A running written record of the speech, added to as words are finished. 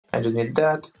I just need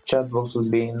that. Chat box will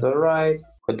be in the right.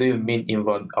 What do you mean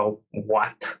invalid? Oh,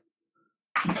 what?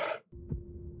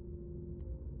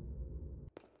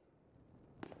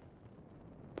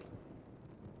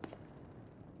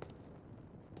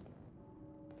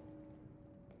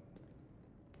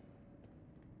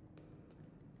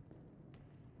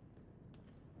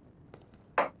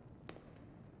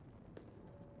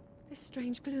 This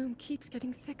strange gloom keeps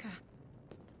getting thicker.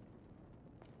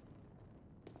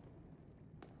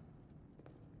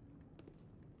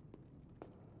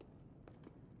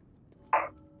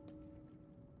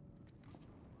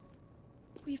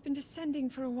 We've been descending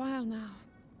for a while now.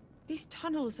 These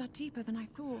tunnels are deeper than I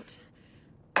thought.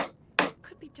 It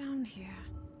could be down here.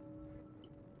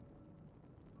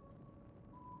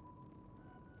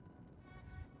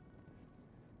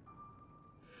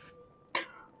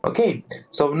 Okay,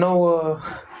 so no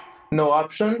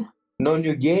option, no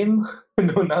new game,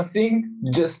 no nothing,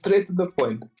 just straight to the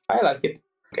point. I like it.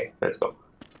 Okay, let's go.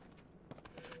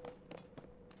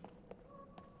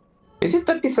 Is it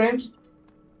 30 frames?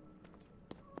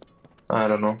 I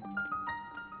don't know.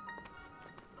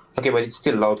 Okay, but it's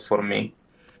still loud for me.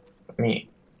 Let me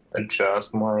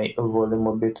adjust my volume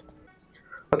a bit.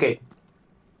 Okay.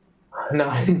 Now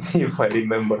let's see if I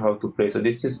remember how to play. So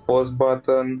this is pause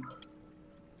button.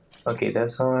 Okay,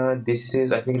 that's this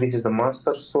is, I think this is the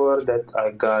master sword that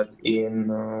I got in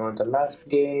the last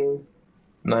game.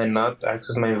 No, I'm not.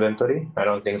 Access my inventory? I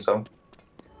don't think so.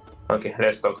 Okay,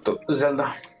 let's talk to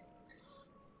Zelda.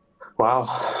 Wow,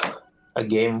 a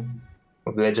game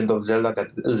of Legend of Zelda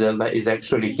that Zelda is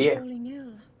actually here. Falling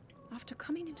ill after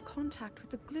coming into contact with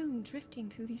the gloom drifting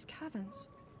through these caverns.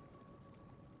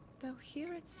 Though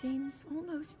here it seems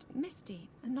almost misty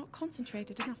and not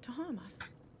concentrated enough to harm us.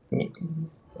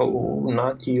 Oh,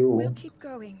 not you. We'll keep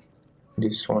going.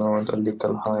 This one I want a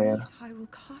little higher.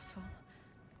 Hyrule Castle.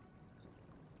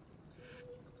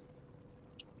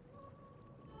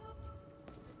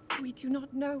 We do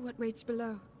not know what waits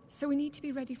below, so we need to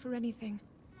be ready for anything.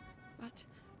 But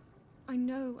I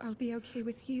know I'll be okay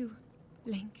with you,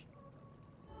 Link.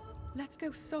 Let's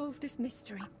go solve this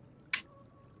mystery.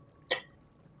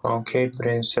 Okay,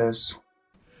 princess.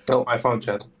 Oh, I found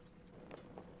chat.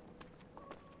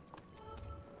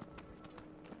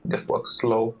 Just walk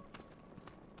slow.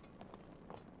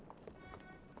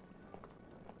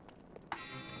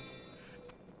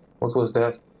 What was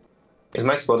that? Is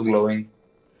my sword glowing?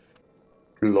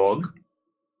 Log?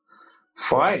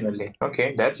 Finally!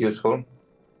 Okay, that's useful.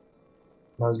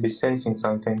 Must be sensing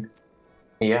something.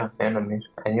 Yeah, enemies.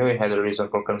 I knew it had a reason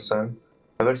for concern.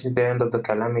 Ever since the end of the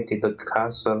calamity, the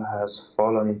castle has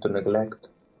fallen into neglect.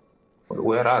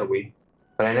 Where are we?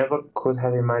 But I never could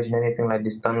have imagined anything like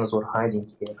these tunnels were hiding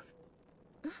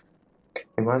here.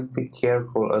 We must be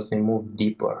careful as we move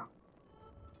deeper.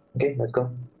 Okay, let's go.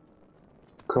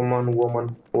 Come on,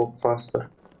 woman, walk faster.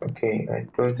 Okay, I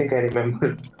don't think I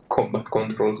remember combat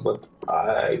controls, but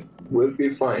I will be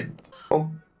fine.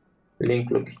 Oh, Link,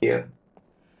 look here.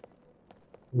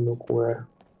 Look where?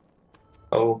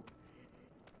 Oh.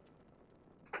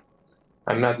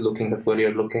 I'm not looking at where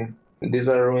you're looking. These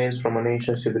are ruins from an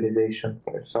ancient civilization,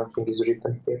 if something is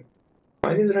written here.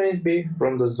 Might these ruins be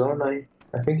from the zone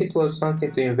I think it was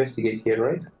something to investigate here,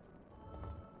 right?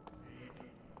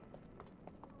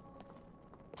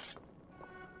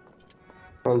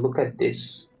 Oh, look at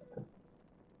this.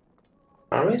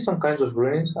 Are we some kinds of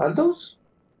ruins? Are those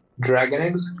dragon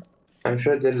eggs? I'm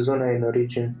sure there's Zona in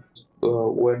origin.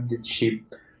 Where did she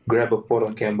grab a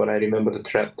photo cam? But I remember the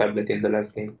tablet in the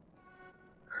last game.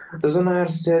 The Zona are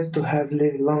said to have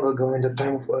lived long ago in the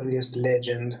time of earliest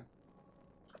legend.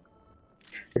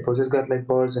 They possessed godlike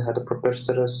powers and had a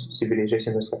prosperous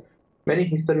civilization in the sky. Many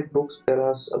history books tell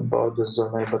us about the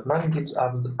Zonai, but none gives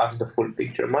us the full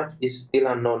picture. Much is still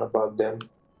unknown about them.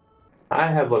 I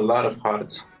have a lot of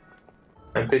hearts.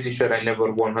 I'm pretty sure I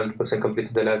never 100%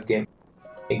 completed the last game.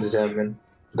 Examine.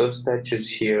 Those statues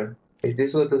here. Is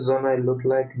this what the Zonai look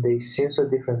like? They seem so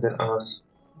different than us.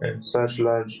 And such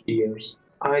large ears.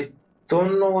 I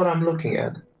don't know what I'm looking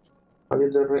at. How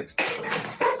did the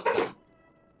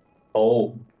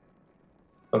Oh.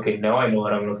 Okay, now I know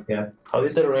what I'm looking at. How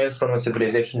did the rays from a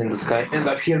civilization in the sky end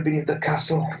up here beneath the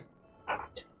castle?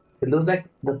 It looks like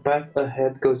the path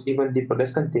ahead goes even deeper.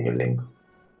 Let's continue, Link.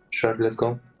 Sure, let's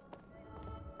go.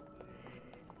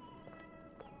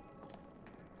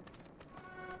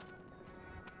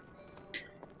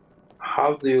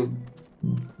 How do you...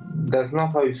 That's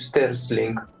not how you stairs,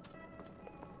 Link.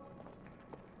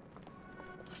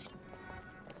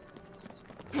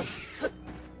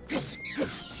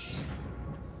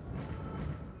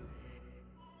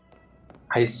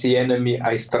 I see enemy,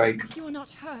 I strike. You are not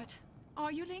hurt,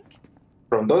 are you, Link? Link?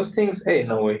 From those things? Hey,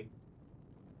 no way.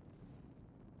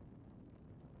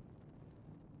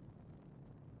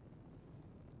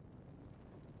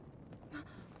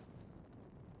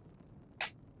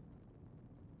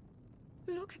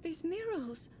 Look at these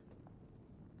murals.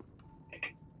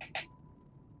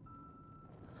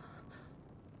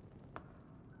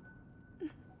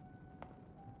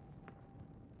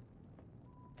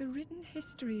 The written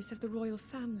histories of the royal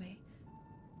family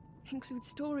include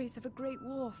stories of a great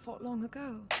war fought long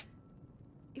ago.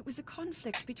 It was a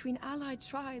conflict between allied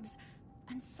tribes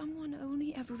and someone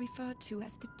only ever referred to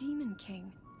as the Demon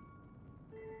King.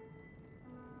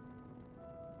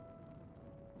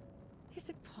 Is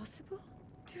it possible?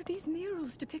 Do these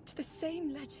murals depict the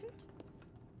same legend?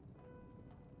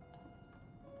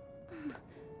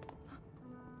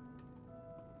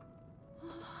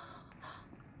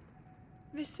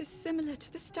 This is similar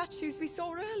to the statues we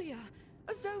saw earlier,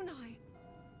 a Zonai.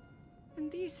 And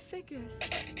these figures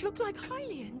look like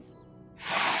Hylians.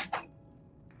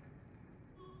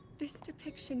 This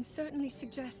depiction certainly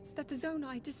suggests that the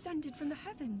Zonai descended from the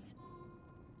heavens.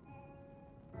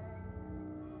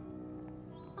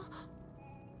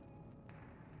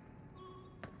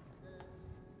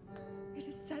 It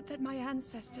is said that my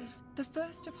ancestors, the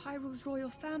first of Hyrule's royal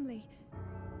family,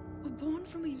 were born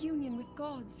from a union with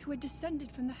gods who had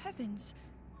descended from the heavens.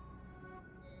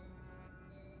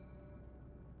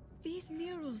 These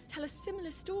murals tell a similar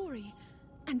story,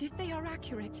 and if they are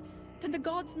accurate, then the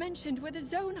gods mentioned were the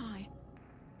Zonai.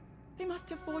 They must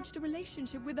have forged a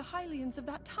relationship with the Hylians of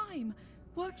that time,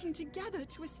 working together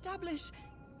to establish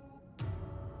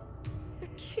the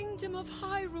Kingdom of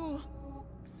Hyrule.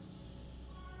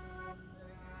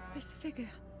 This figure,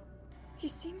 he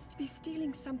seems to be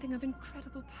stealing something of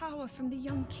incredible power from the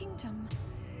young kingdom.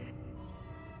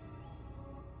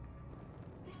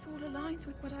 This all aligns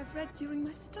with what I've read during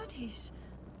my studies.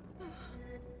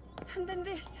 And then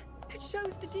this, it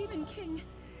shows the Demon King.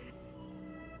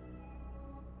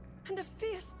 And a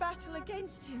fierce battle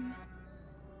against him.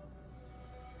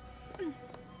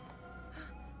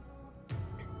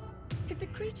 If the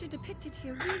creature depicted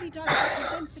here really does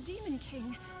represent the Demon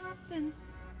King, then...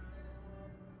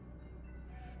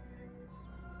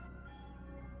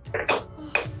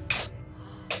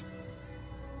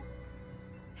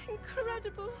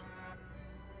 Incredible!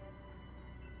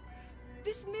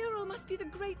 This mural must be the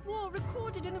Great War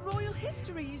recorded in the royal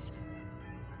histories.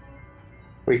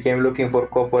 We came looking for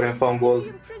copper and found gold. The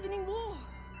imprisoning war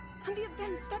and the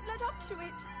events that led up to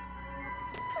it.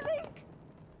 Link,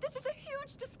 this is a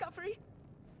huge discovery.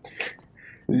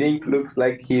 Link looks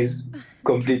like he's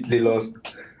completely lost.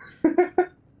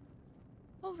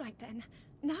 All right then.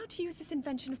 Now to use this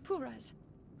invention of Pura's.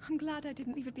 I'm glad I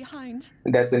didn't leave it behind.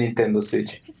 That's a Nintendo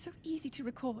Switch. It's so easy to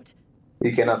record.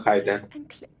 You cannot hide that. And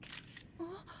click.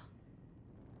 Oh,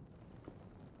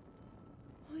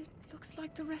 it looks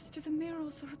like the rest of the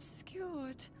murals are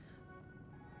obscured.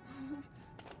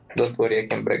 Don't worry, I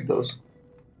can break those.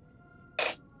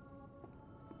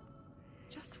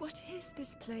 Just what is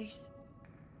this place?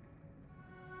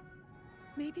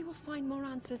 Maybe we'll find more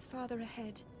answers farther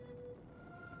ahead.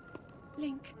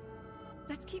 Link,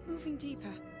 let's keep moving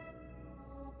deeper.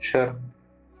 Sure.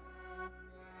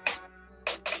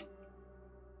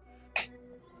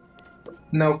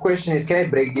 Now, question is, can I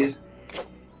break this?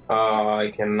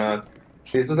 I cannot.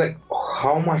 This is like,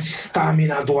 how much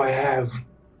stamina do I have?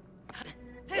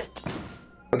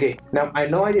 Okay, now I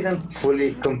know I didn't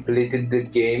fully completed the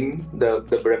game, the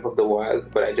Breath of the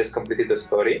Wild, but I just completed the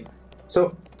story.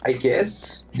 So I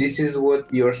guess this is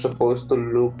what you're supposed to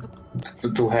look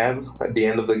to have at the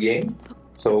end of the game.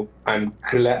 So I'm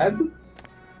glad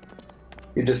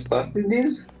you just started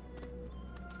this.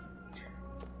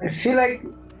 I feel like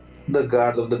the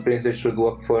guard of the princess should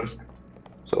walk first.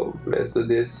 So let's do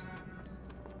this.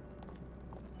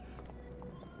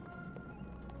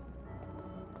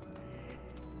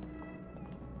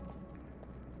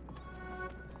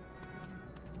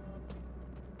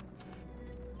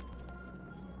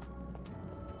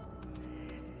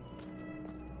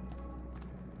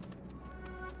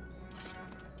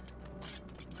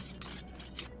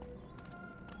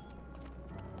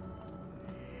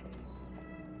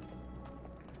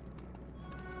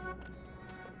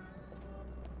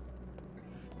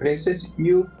 Princess,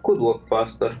 you could walk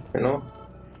faster, you know?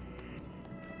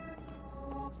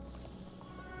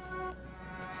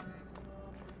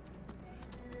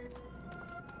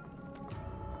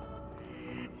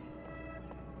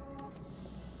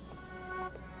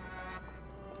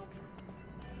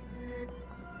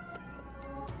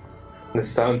 The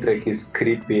soundtrack is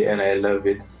creepy and I love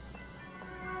it.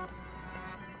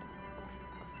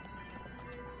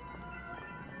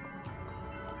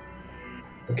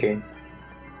 Okay.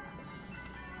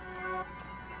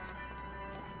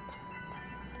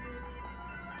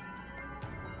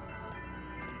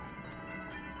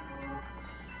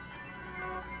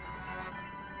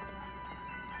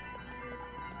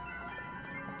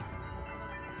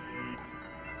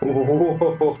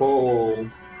 Whoa.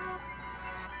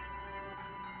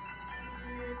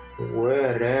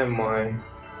 Where am I?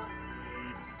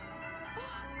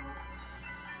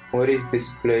 What is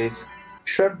this place?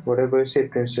 Sure, whatever you say,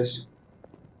 princess.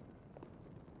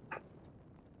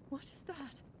 What is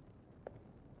that?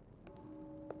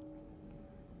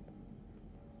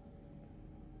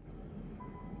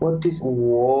 What is...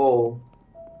 Whoa.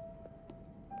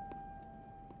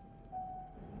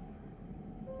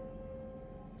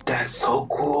 That's so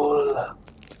cool.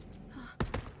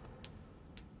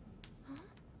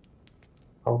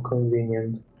 How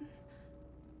convenient.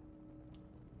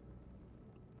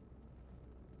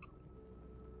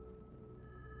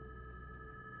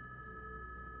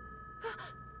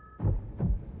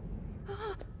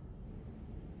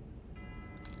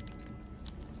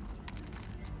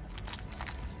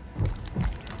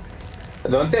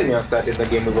 Don't tell me I started the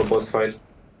game with a boss fight.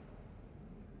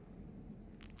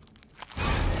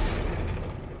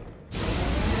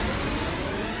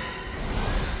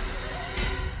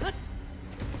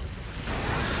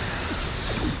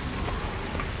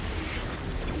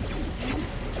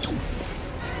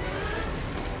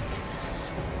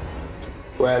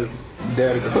 Well,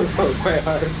 there goes all my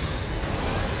heart.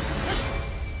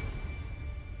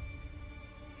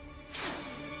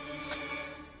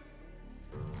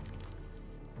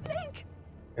 Link!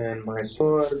 And my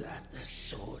sword. Is that the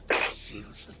sword that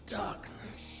seals the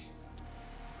darkness?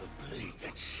 The blade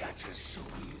that shatters so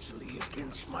easily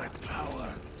against my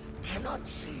power cannot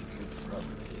save you from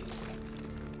me.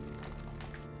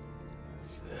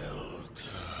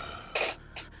 Zelda.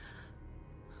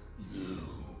 You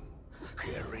who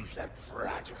carries that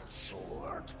fragile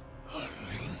sword. A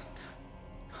Link.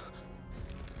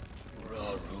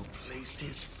 Raru placed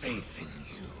his faith in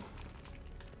you.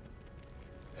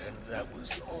 And that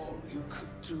was all you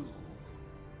could do.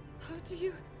 How do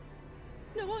you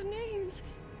know our names?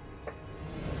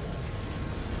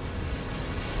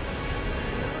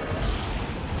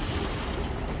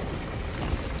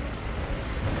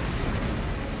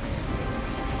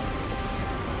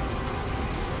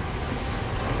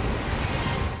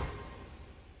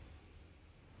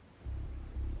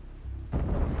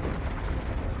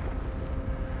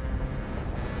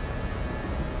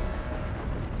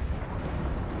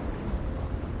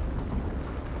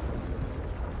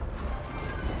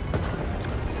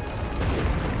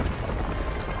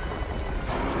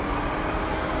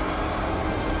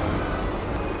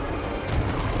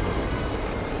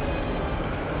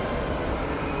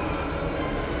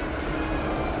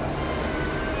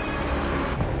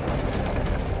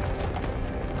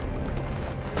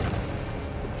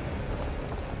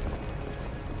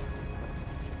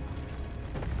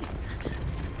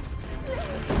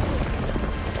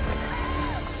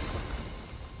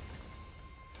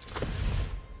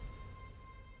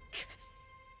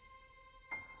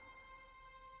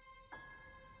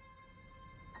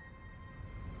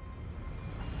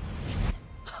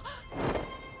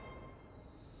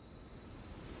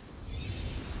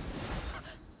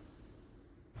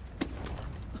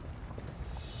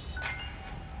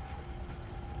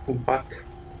 But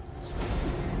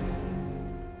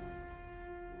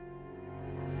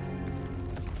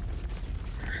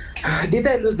did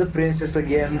I lose the princess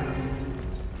again?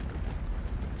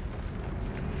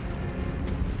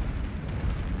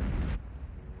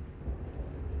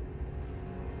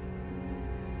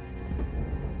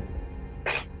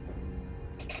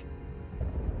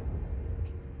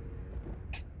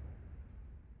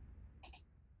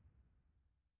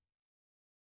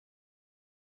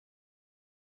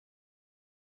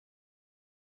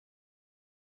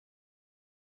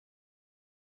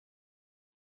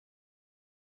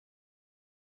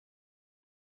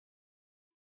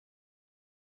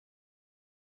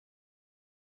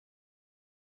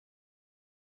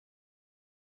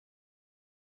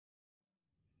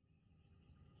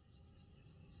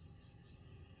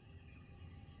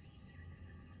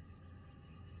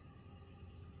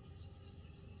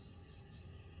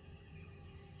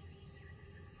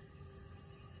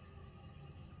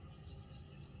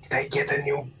 Did I get a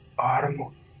new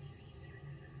arm?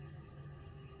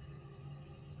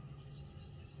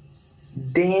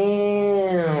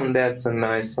 Damn, that's a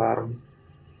nice arm.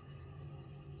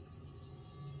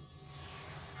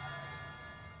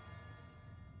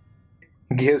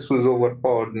 Guess who's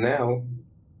overpowered now?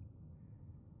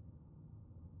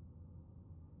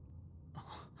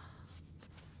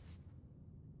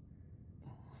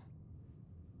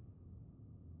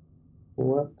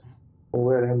 What?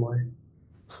 Where am I?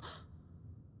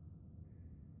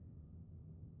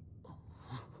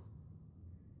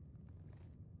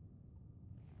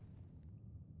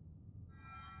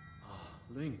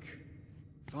 Link,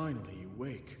 finally you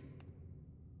wake.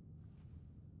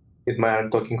 Is my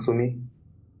aunt talking to me?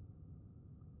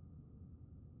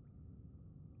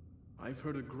 I've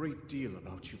heard a great deal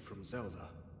about you from Zelda.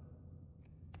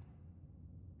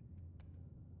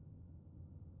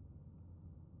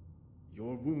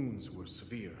 Your wounds were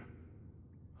severe.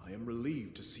 I am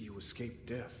relieved to see you escape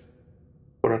death.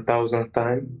 For 1,000th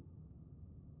time?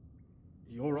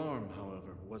 Your arm,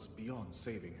 however, was beyond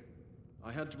saving.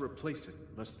 I had to replace it,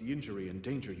 lest the injury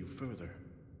endanger you further.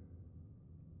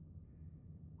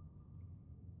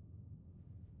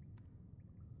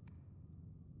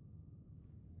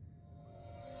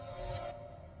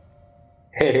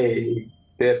 Hey,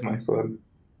 there's my sword.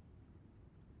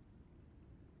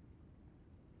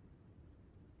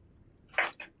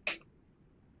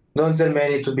 Don't tell me I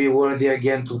need to be worthy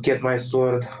again to get my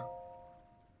sword.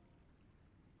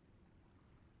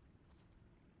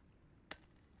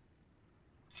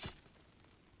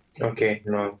 Okay,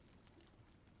 no.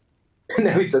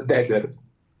 Now it's a dagger.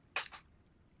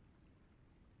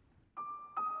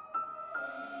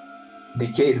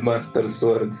 Decayed Master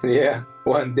Sword. Yeah,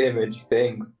 1 damage,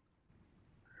 thanks.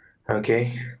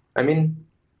 Okay, I mean,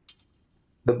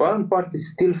 the bottom part is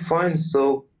still fine,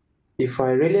 so if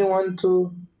I really want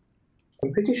to,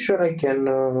 I'm pretty sure I can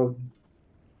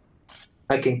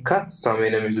cut some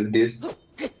enemies with this.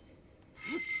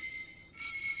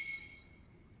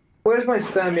 Where's my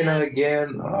stamina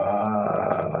again?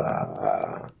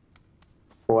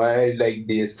 Why like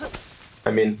this?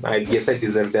 I mean, I guess I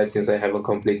deserve that since I haven't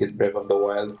completed Breath of the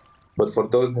Wild. But for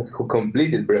those who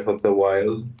completed Breath of the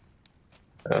Wild,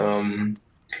 I'm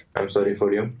sorry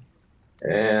for you.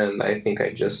 And I think I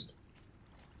just...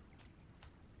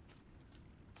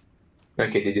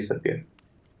 Okay, they disappear.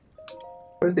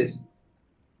 What's this?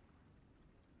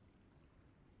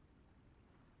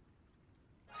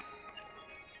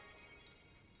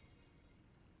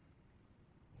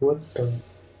 What the...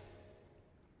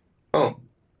 Oh,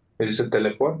 is this a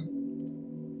teleport?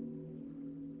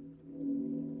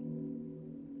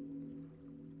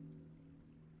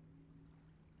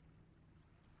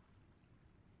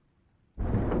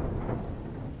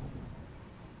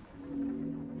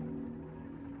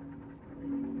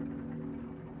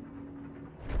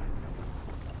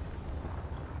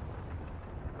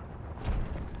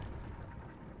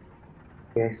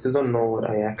 Yeah, I still don't know what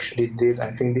I actually did.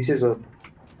 I think this is a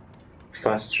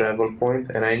fast travel point,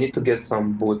 and I need to get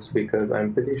some boots because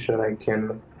I'm pretty sure I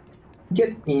can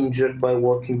get injured by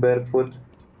walking barefoot.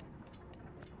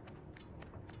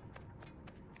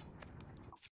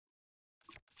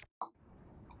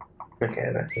 Okay,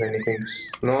 I don't have anything.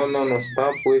 No, no, no,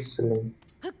 stop whistling.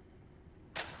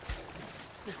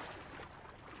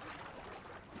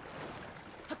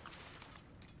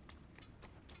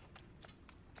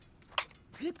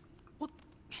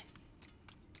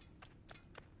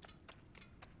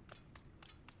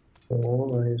 Oh,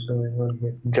 what is going on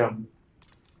here? Jump.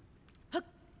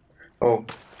 Oh,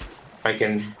 I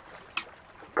can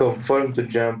confirm to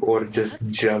jump or just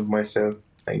jump myself,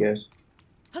 I guess.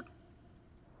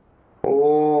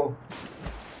 Oh,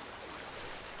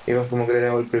 even from a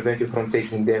grenade will prevent you from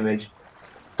taking damage.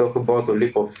 Talk about a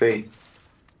leap of faith.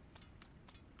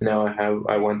 Now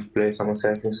I want to play some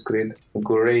Assassin's Creed.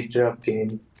 Great job,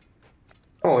 game.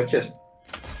 Oh, a chest.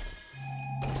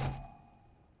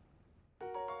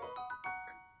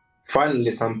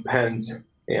 Finally some pants.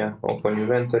 Yeah, open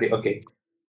inventory. Okay.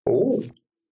 Oh.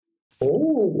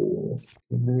 Oh.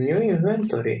 New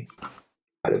inventory.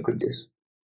 Look at this.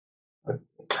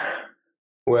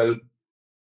 Well,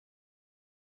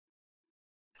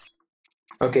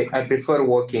 okay, I prefer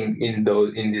walking in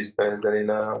these pants than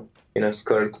in a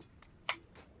skirt.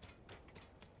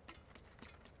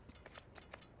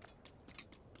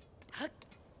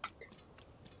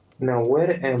 Now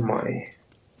where am I?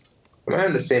 Am I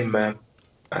on the same map?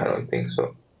 I don't think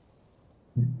so.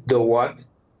 The what?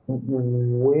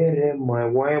 Where am I?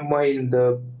 Why am I in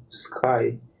the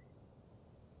sky?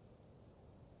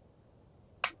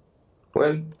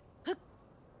 Well,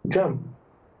 jump.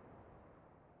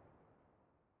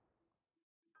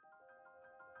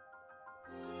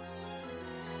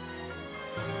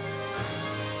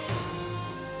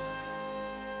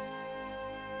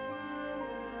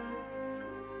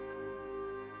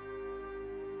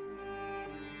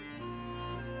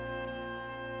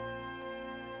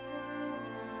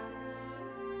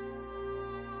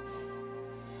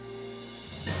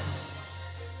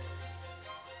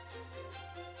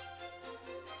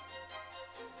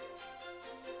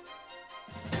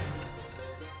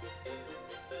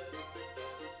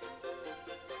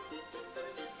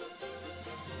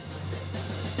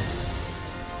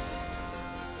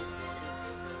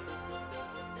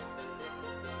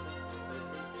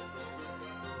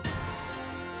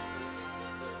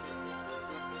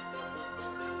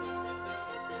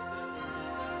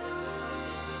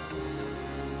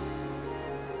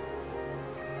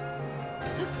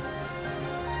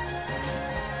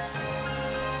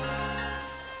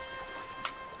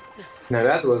 Now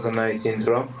that was a nice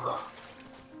intro.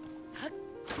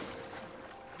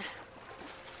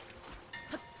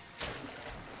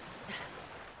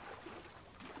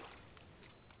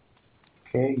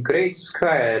 Okay, Great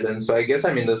Sky Island. So I guess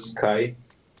I'm in the sky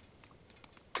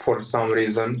for some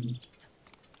reason.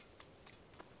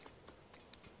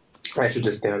 I should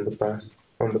just stay on the path.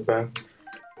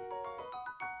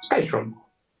 Sky Shroom.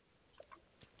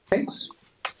 Thanks.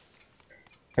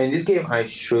 In this game, I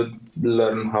should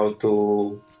learn how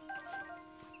to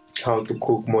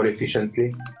cook more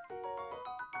efficiently.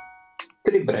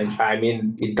 Tree branch. I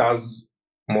mean, it does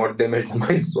more damage than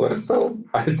my sword, so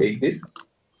I'll take this.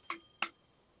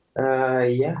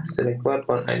 Yeah. Select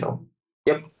weapon. I know.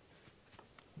 Yep.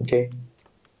 Okay.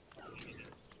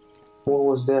 What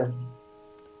was that?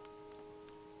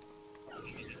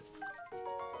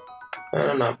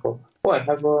 An apple. Oh, I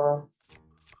have a.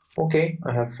 Okay,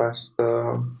 I have fast.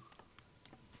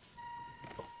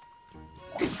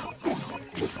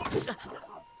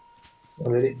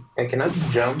 Already, I cannot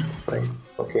jump. Right.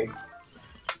 Okay.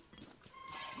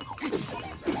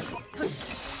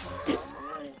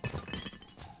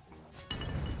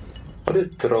 How do you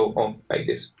throw? Oh, like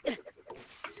this.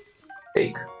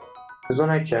 Take.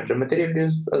 Zonai charger. Material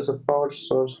used as a power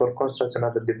source for constructs and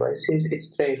other devices. Its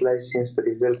strange light seems to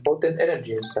reveal potent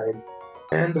energy inside.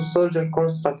 And the soldier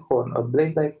construct horn. A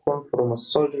blade-like horn from a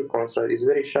soldier construct is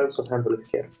very sharp, so handle with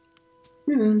care.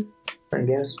 I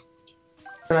guess.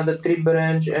 Another tree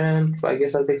branch, and I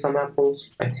guess I'll take some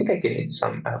apples. I think I can eat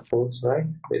some apples, right?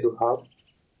 They do have.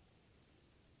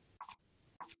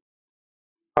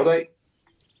 How do I?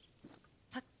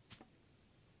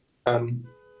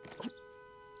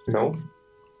 No.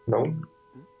 No,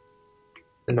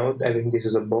 I think this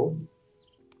is a bow.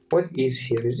 What is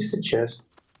here? Is this a chest?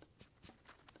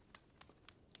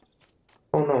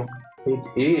 Oh no, it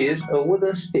is a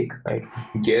wooden stick. I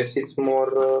guess it's more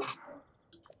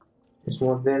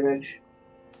damage.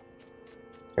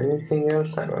 Anything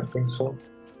else? I don't think so.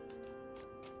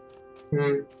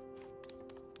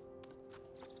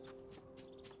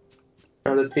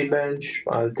 Another tree bench.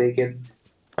 I'll take it.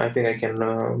 I think I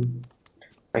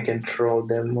can throw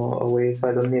them away if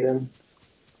I don't need them.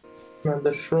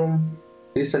 Another shroom.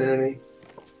 Is this an enemy?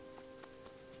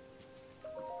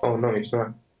 Oh no, it's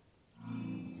not.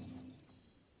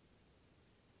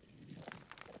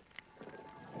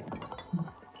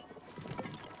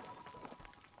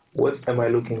 What am I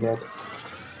looking at?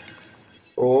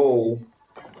 Oh.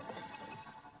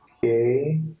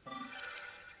 Okay.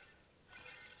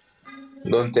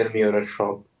 Don't tell me you're a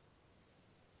shop.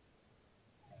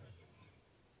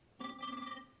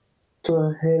 What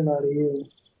the hell are you?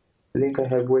 Link, I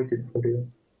have waited for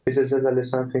you. This is certainly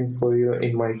something for you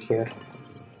in my care.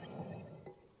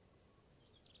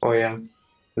 Oh yeah,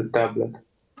 the tablet.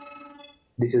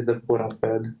 This is the Pura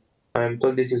pad. I am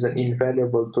told this is an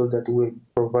invaluable tool that will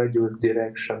provide you with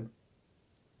direction.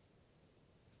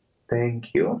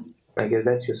 Thank you. I guess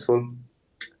that's useful.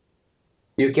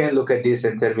 You can't look at this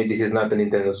and tell me this is not a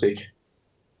Nintendo Switch.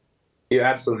 You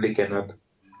absolutely cannot.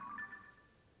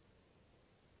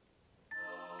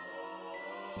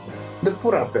 The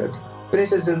Pura pad.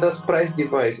 Princess Zelda's prized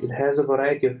device. It has a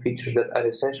variety of features that are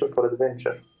essential for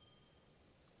adventure.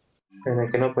 And I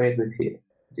can open it with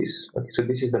this. Okay, so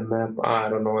this is the map. I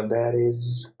don't know what that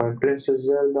is. I'm Princess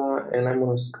Zelda and I'm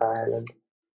on a Sky Island.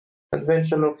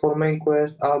 Adventure log for main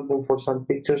quest, album for some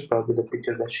pictures, probably the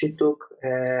picture that she took,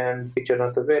 and picture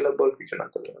not available, picture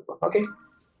not available. Okay.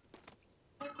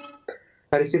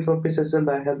 I received from Princess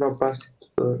Zelda, I have now passed it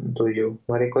to you.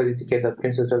 My record indicates that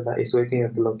Princess Zelda is waiting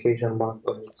at the location marked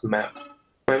on its map.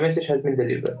 My message has been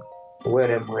delivered.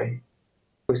 Where am I?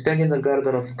 We stand in the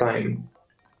Garden of Time.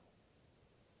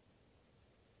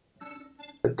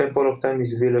 The Temple of Time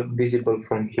is visible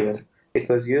from here. It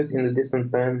was used in the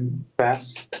distant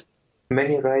past.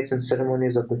 Many rites and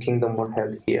ceremonies of the kingdom were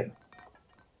held here.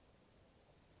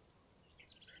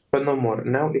 But no more.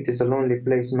 Now it is a lonely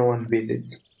place no one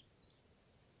visits.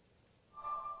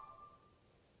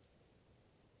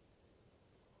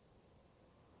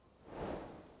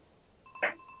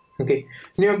 Okay,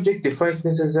 new objective, find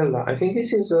Princess Zelda. I think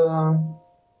this is a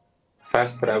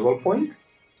fast travel point.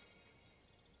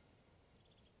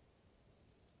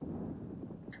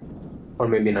 Or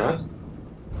maybe not.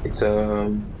 It's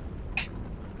a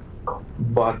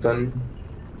button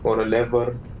or a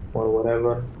lever or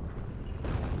whatever.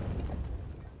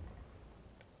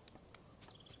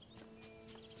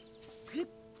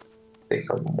 Take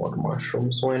some more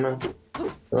mushrooms, why not?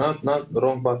 Not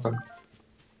wrong button.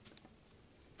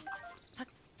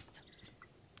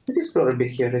 Let's explore a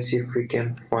bit here. Let's see if we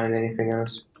can find anything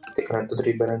else. Take a to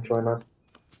tree branch, why not?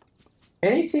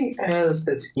 Anything else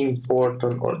that's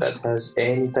important or that has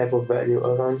any type of value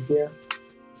around here?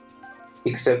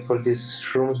 Except for these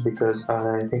shrooms, because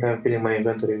I think I'm filling my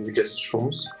inventory with just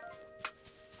shrooms.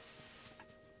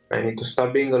 I need to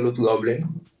stop being a loot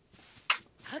goblin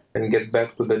and get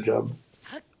back to the job.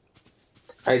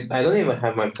 I don't even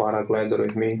have my paraglider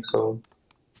with me, so...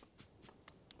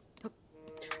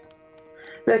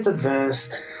 Let's advance,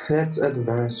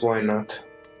 why not?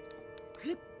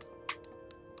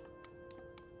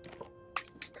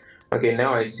 Okay,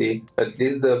 now I see. At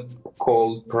least the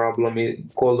cold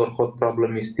or hot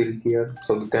problem is still here,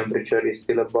 so the temperature is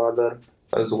still a bother,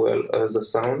 as well as the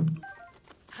sound.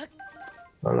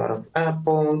 A lot of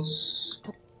apples.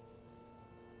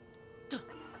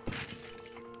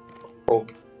 Oh.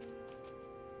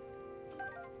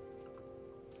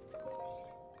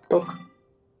 Talk.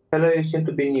 Hello, you seem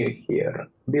to be new here.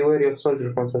 Be wary of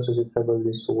soldier constructs as you travel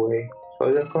this way.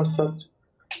 Soldier constructs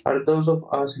are those of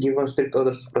us given strict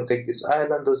orders to protect this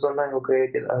island. The Zonai who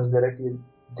created us direct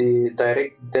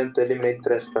them to eliminate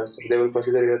trespassers. They will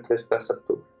consider you a trespasser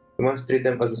too. You must treat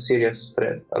them as a serious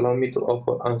threat. Allow me to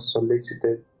offer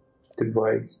unsolicited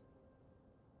advice.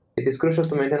 It is crucial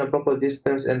to maintain a proper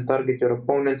distance and target your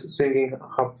opponents. Swinging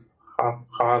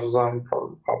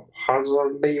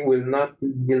haphazardly will not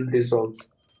yield results.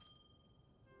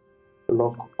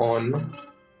 Lock on.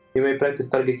 You may practice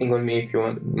targeting on me if you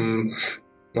want.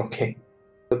 Okay.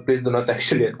 But please do not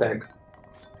actually attack.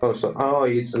 Oh,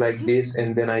 it's like this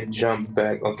and then I jump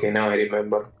back. Okay, now I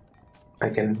remember. I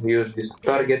can use this to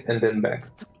target and then back.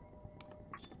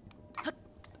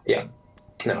 Yeah,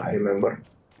 now I remember.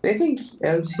 Anything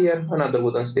else here? Another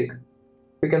wooden stick.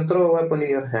 You can throw a weapon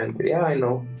in your hand. Yeah, I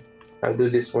know. I do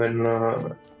this when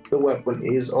the weapon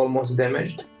is almost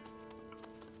damaged.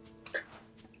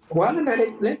 While I'm at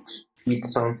it, let's eat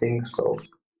something, so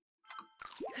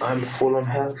I'm full on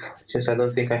health, since I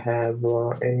don't think I have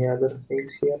any other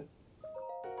things here.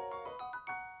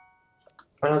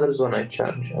 Another zone I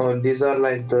charge. Oh, these are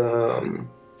like the,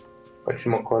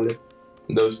 whatchamacallit,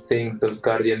 those things, those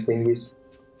guardian thingies.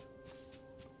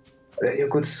 You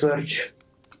could search.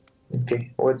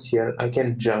 Okay, what's here? I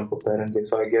can jump apparently,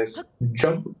 so I guess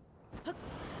jump.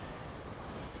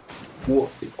 Whoa.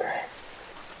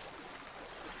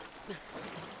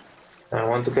 I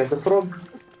want to catch the frog.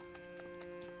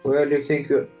 Where do you think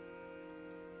you...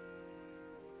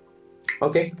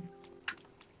 Okay.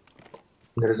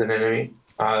 There's an enemy.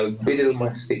 I'll beat it with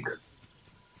my stick.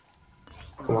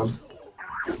 Come on.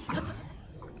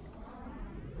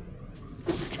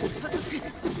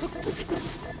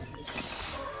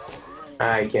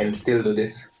 I can still do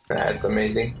this. That's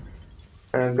amazing.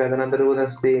 I've got another wooden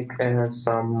stick and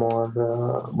some more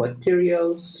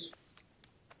materials.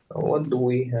 What do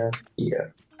we have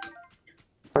here?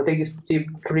 I'll take this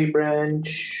tree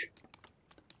branch.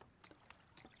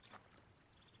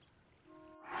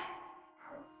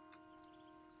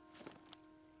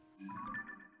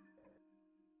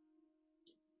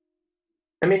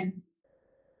 I mean,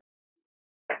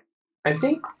 I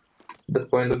think the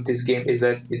point of this game is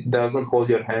that it doesn't hold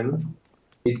your hand.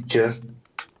 It just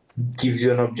gives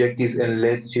you an objective and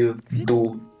lets you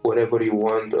do whatever you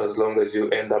want as long as you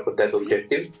end up at that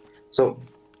objective. So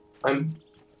I'm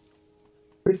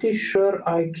pretty sure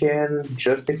I can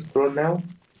just explore now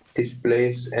this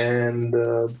place and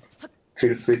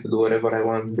feel free to do whatever I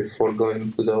want before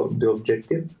going to the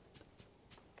objective.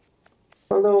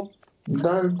 Although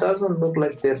doesn't look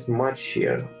like there's much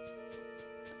here.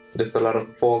 Just a lot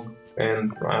of fog,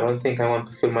 and I don't think I want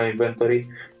to fill my inventory.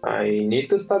 I need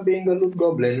to stop being a loot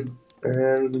goblin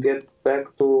and get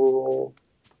back to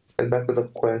the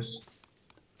quest.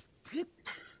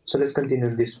 So let's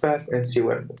continue this path and see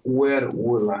where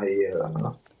will I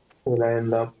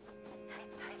end up.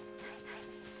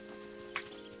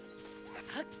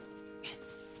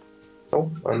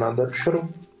 Oh, another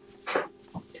shroom.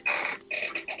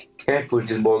 Can I push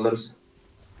these boulders?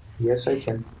 Yes, I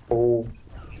can. Oh.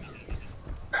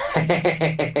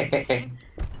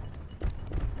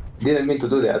 Didn't mean to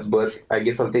do that, but I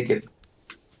guess I'll take it.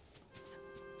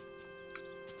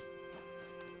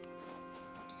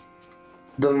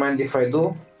 Don't mind if I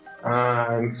do.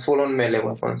 I'm full on melee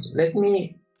weapons. Let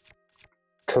me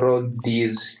throw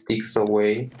these sticks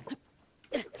away.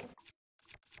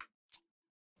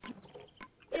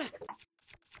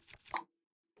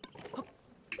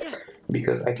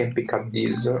 Because I can pick up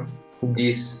these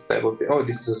this type of thing. Oh,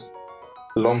 this is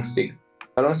a long stick.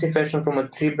 A long stick fashioned from a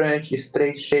tree branch is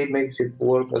straight shape, makes it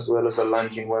work as well as a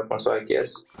lunging weapon. So I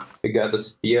guess we got a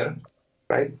spear,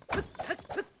 right?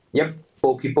 Yep,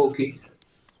 pokey pokey.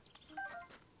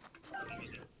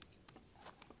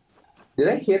 Did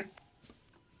I hear?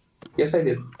 Yes, I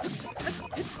did.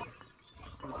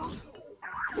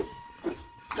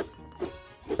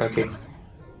 Okay.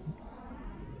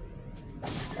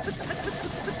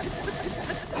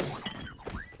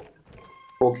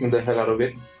 Poking the hell out of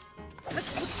it.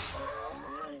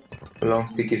 Long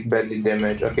stick is badly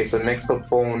damaged. Okay, so next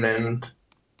opponent.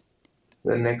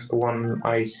 The next one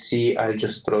I see, I'll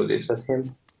just throw this at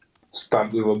him.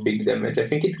 Start with a big damage. I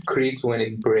think it crits when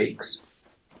it breaks.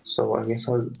 So I guess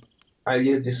I'll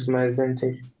use this as my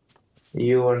advantage.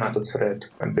 You are not a threat,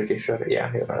 I'm pretty sure.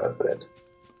 Yeah, you're not a threat.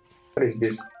 What is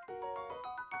this?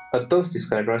 A toasty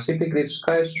Skyshroom. Simply create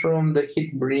Skyshroom. The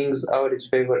hit brings out its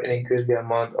favor and increases the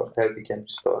amount of health you can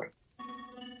restore.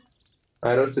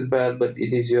 I roasted bad, but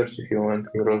it is yours if you want.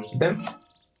 You roasted them.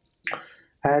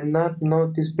 I had not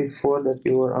noticed before that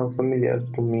you were unfamiliar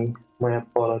to me. My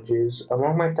apologies.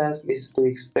 Among my tasks is to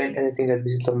explain anything that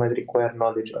visitor might require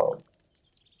knowledge of.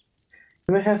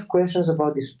 You may have questions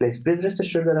about this place. Please rest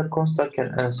assured that a construct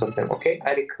can answer them, okay?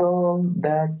 I recall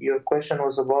that your question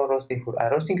was about roasting food. I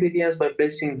roast ingredients by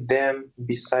placing them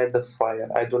beside the fire.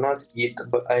 I do not eat,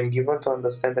 but I am given to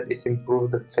understand that it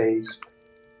improves the taste.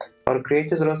 Our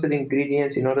creators roasted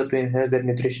ingredients in order to enhance their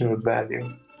nutritional value.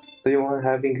 Do you want to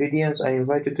have ingredients? I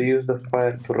invite you to use the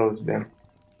fire to roast them.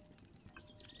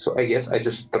 So I guess I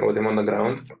just throw them on the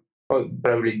ground. Oh,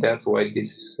 probably that's why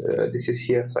this is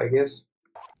here. So I guess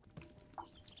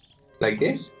like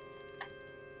this.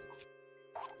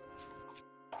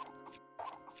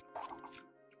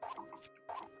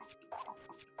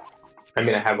 I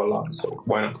mean, I have a lot, so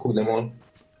why not cook them all?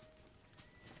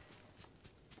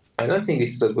 I don't think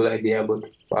this is a good idea, but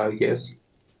I guess.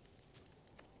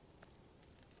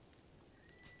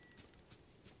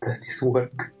 Does this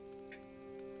work?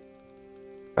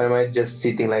 Or am I just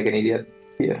sitting like an idiot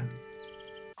here?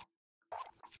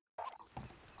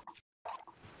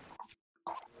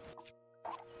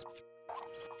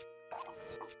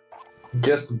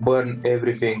 Just burn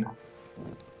everything.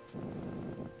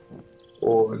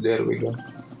 Oh, there we go.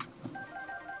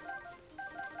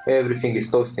 Everything is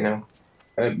toasty now,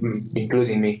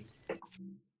 including me.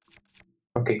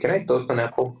 Okay, can I toast an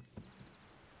apple?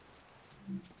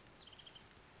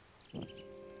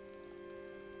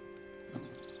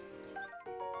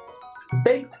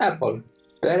 Baked apple.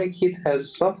 Direct heat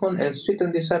has softened and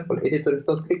sweetened this apple. Eat it to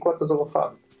restore 3/4 of a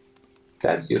heart.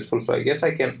 That's useful, so I guess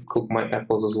I can cook my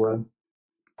apples as well.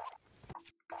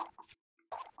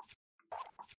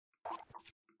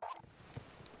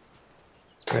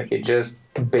 Okay, just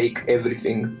bake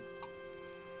everything.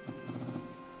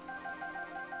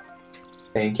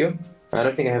 Thank you. I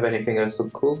don't think I have anything else to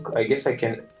cook. I guess I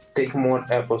can take more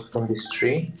apples from this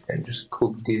tree and just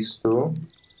cook these two.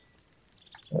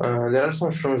 There are some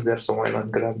shrooms there, so why not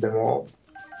grab them all?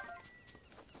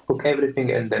 Cook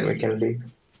everything and then we can leave.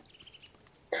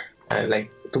 And like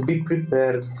to be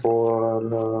prepared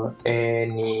for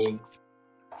any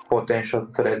potential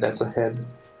threat that's ahead.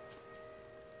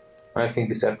 I think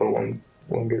this apple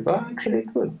won't get. Oh, actually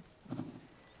it will.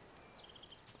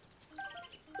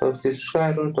 Toast this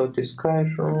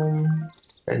Skyshroom,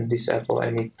 and this apple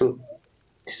I need to.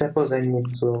 These apples I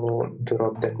need to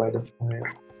drop them by the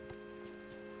fire.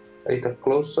 A little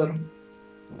closer.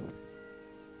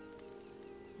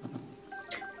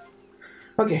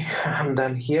 Okay, I'm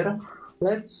done here.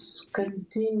 Let's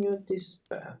continue this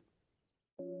path.